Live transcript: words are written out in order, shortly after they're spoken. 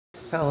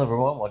Hello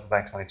everyone, welcome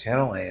back to my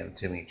channel. I am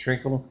Timmy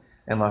Treacle,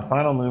 and my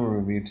final movie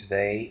review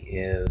today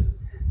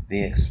is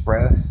The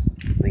Express,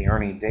 the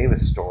Ernie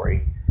Davis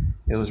story.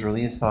 It was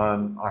released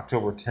on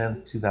October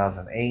 10th,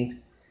 2008.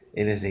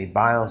 It is a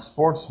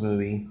bio-sports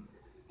movie,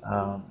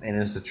 and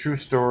it's a true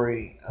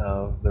story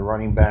of the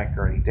running back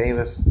Ernie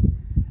Davis.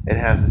 It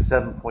has a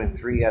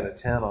 7.3 out of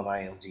 10 on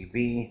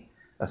IMDb,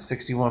 a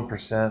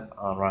 61%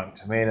 on Rotten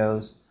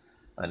Tomatoes,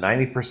 a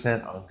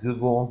 90% on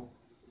Google.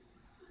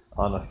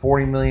 On a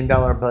 $40 million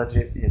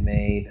budget, it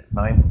made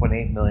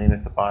 $9.8 million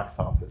at the box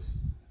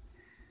office.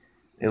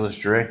 It was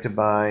directed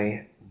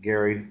by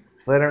Gary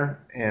Flitter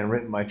and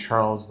written by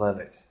Charles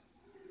Levitt.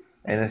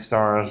 And it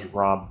stars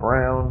Rob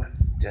Brown,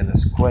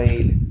 Dennis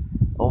Quaid,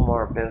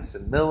 Omar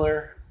Benson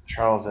Miller,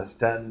 Charles S.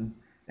 Dutton,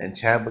 and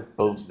Chadwick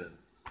Boseman.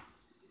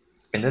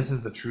 And this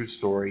is the true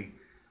story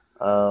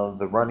of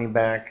the running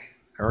back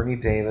Ernie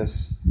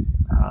Davis,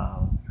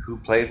 who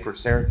played for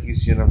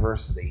Syracuse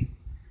University.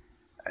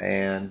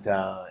 And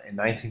in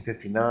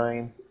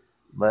 1959,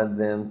 led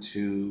them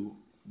to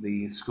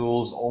the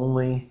school's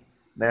only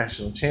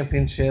national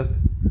championship.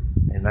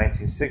 In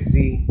 1960,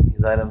 he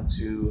led them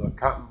to a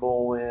Cotton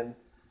Bowl win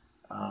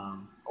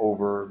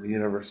over the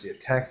University of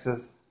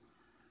Texas.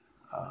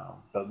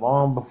 But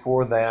long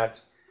before that,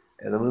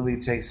 the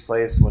movie takes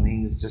place when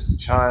he's just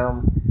a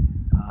child.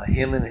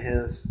 Him and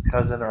his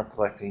cousin are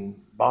collecting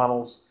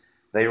bottles.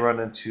 They run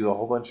into a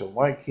whole bunch of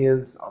white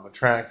kids on the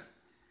tracks,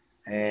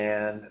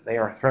 and they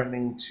are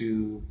threatening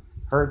to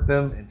hurt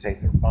them and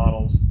take their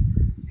bottles.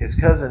 His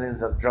cousin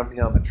ends up jumping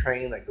on the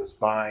train that goes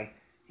by.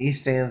 He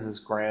stands his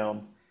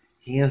ground.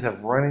 He ends up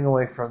running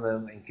away from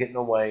them and getting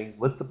away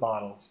with the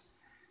bottles.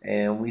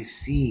 And we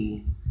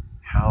see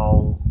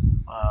how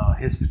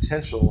his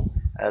potential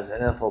as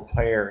an NFL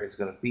player is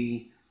going to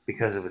be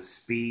because of his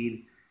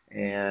speed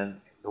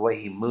and the way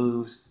he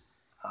moves.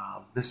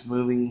 This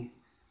movie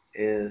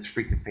is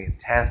freaking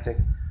fantastic.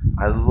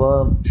 I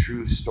love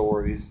true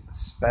stories,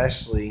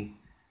 especially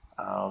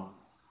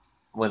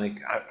when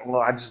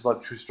I just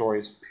love true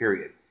stories,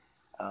 period.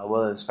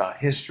 Whether it's about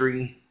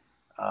history,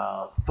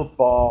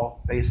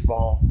 football,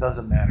 baseball,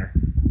 doesn't matter.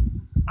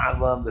 I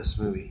love this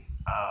movie.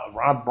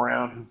 Rob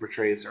Brown, who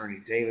portrays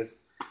Ernie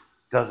Davis,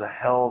 does a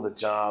hell of a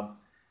job.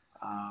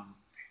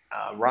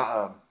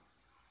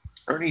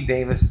 Ernie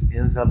Davis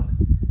ends up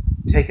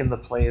taking the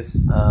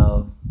place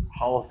of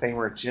Hall of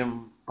Famer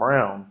Jim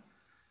Brown,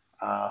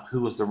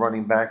 who was the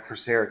running back for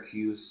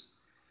Syracuse,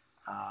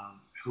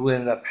 who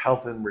ended up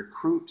helping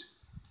recruit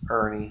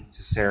Ernie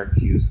to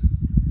Syracuse.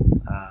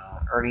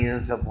 Ernie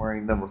ends up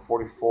wearing number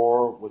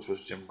 44, which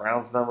was Jim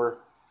Brown's number.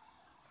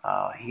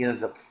 He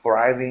ends up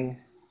thriving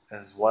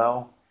as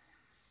well.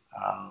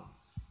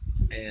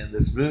 And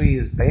this movie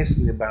is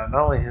basically about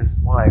not only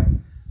his life,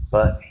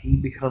 but he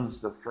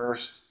becomes the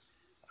first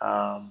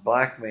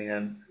black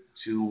man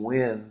to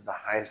win the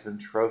Heisman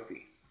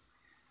Trophy.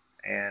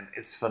 And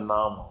it's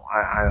phenomenal.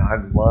 I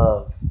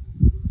love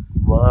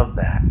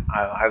that.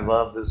 I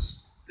love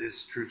this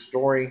true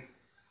story.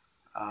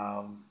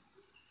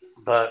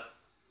 But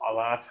a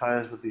lot of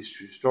times with these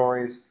true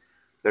stories,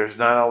 there's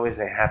not always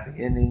a happy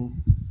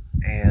ending.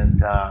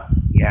 And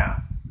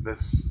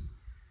this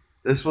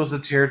was a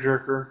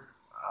tearjerker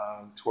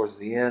towards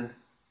the end.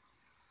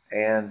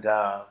 And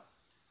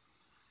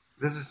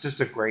this is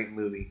just a great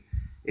movie.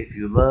 If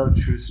you love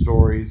true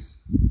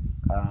stories,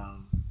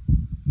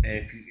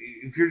 and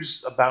if you're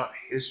just about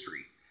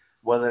history,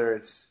 whether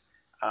it's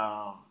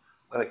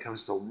when it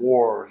comes to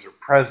wars or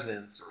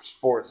presidents or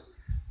sports,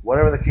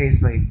 whatever the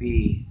case may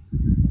be,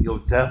 you'll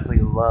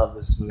definitely love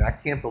this movie. I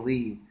can't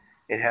believe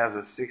it has a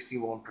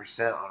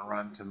 61% on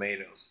Rotten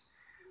Tomatoes.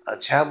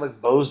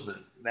 Chadwick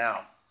Boseman.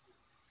 Now,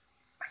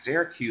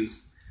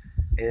 Syracuse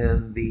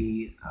in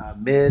the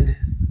mid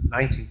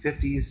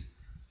 1950s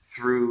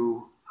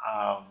through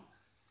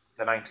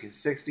the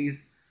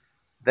 1960s,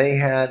 they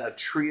had a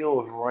trio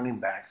of running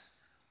backs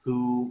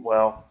who,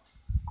 well,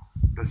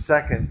 the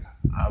second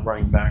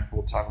running back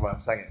we'll talk about in a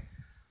second,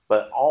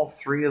 but all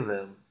three of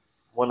them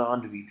went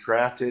on to be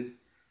drafted,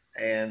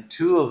 and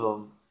two of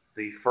them,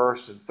 the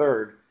first and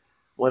third,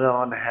 went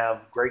on to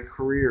have great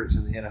careers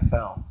in the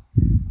NFL.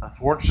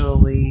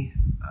 Unfortunately,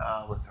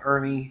 with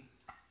Ernie,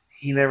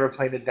 he never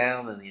played it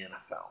down in the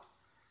NFL.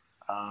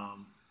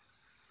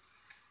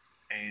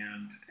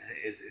 And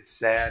it's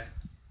sad,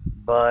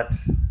 but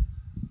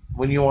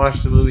when you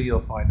watch the movie, you'll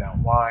find out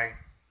why.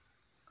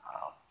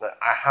 But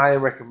I highly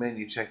recommend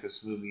you check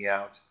this movie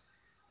out.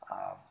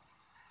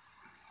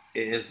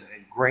 It is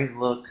a great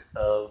look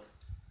of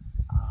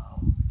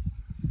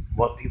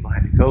what people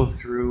had to go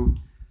through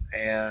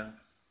and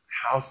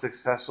how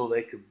successful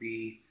they could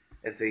be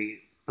if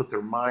they put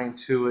their mind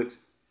to it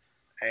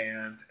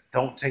and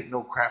don't take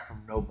no crap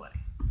from nobody.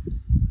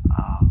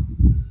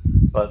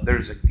 But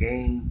there's a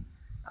game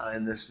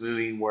in this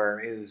movie where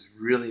it is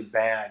really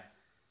bad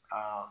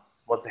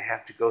what they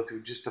have to go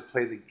through just to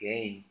play the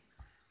game.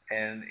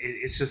 And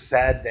it's a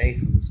sad day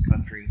for this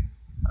country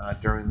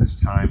during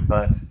this time.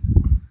 But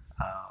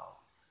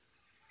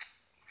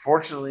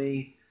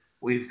fortunately,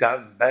 we've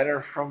gotten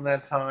better from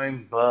that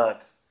time,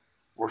 but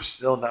we're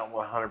still not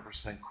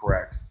 100%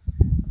 correct.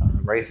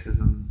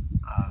 Racism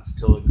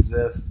still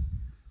exists,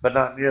 but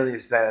not nearly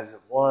as bad as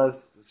it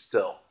was. But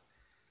still,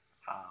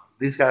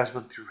 these guys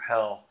went through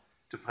hell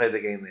to play the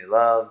game they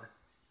loved,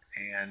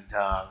 and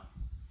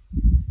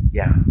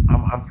yeah,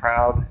 I'm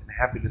proud and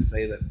happy to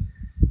say that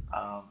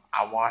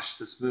I watched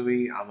this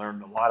movie. I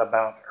learned a lot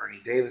about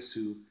Ernie Davis,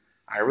 who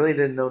I really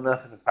didn't know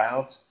nothing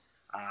about.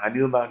 I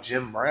knew about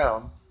Jim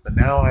Brown, but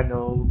now I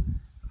know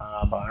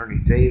about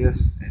Ernie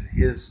Davis and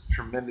his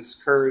tremendous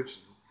courage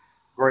and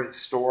great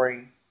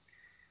story.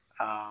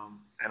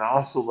 And I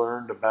also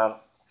learned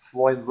about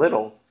Floyd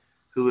Little,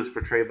 who was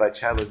portrayed by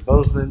Chadwick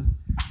Boseman,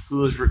 who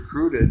was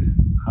recruited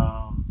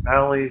not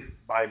only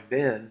by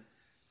Ben,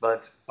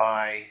 but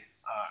by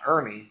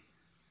Ernie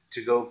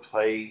to go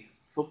play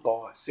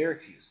football at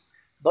Syracuse.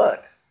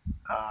 But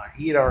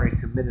he had already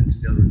committed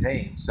to Notre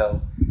Dame. So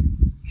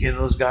can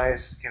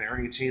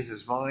Ernie change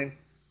his mind?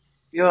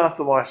 You'll have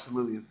to watch the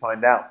movie and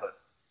find out. But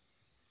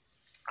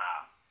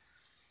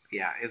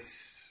yeah,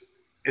 it's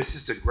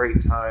just a great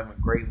time, a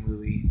great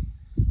movie.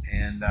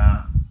 And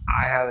I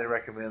highly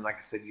recommend, like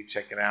I said, you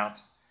check it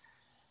out.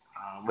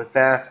 With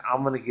that,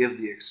 I'm going to give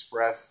The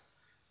Express,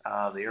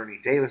 the Ernie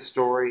Davis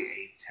story,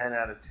 a 10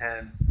 out of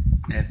 10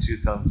 and 2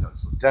 thumbs up.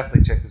 So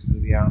definitely check this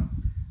movie out.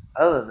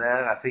 Other than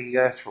that, I thank you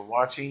guys for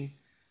watching.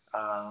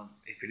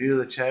 If you're new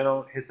to the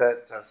channel, hit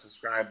that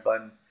subscribe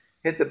button.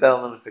 Hit the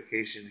bell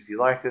notification. If you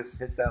like this,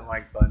 hit that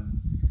like button.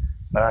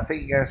 But I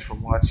thank you guys for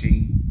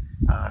watching.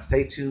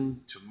 Stay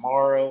tuned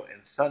tomorrow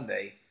and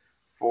Sunday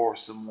for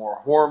some more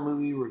horror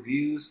movie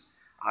reviews.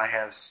 I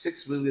have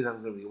 6 movies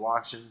I'm going to be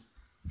watching.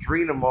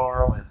 3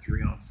 tomorrow and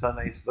 3 on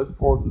Sunday. So look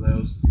forward to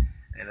those.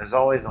 And as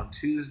always, on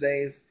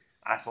Tuesdays,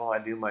 that's when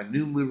I do my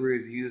new movie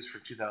reviews for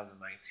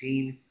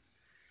 2019.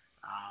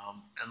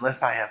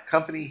 Unless I have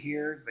company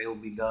here, they will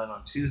be done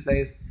on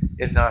Tuesdays.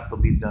 If not, they'll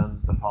be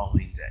done the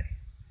following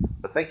day.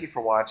 But thank you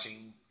for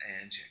watching,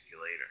 and check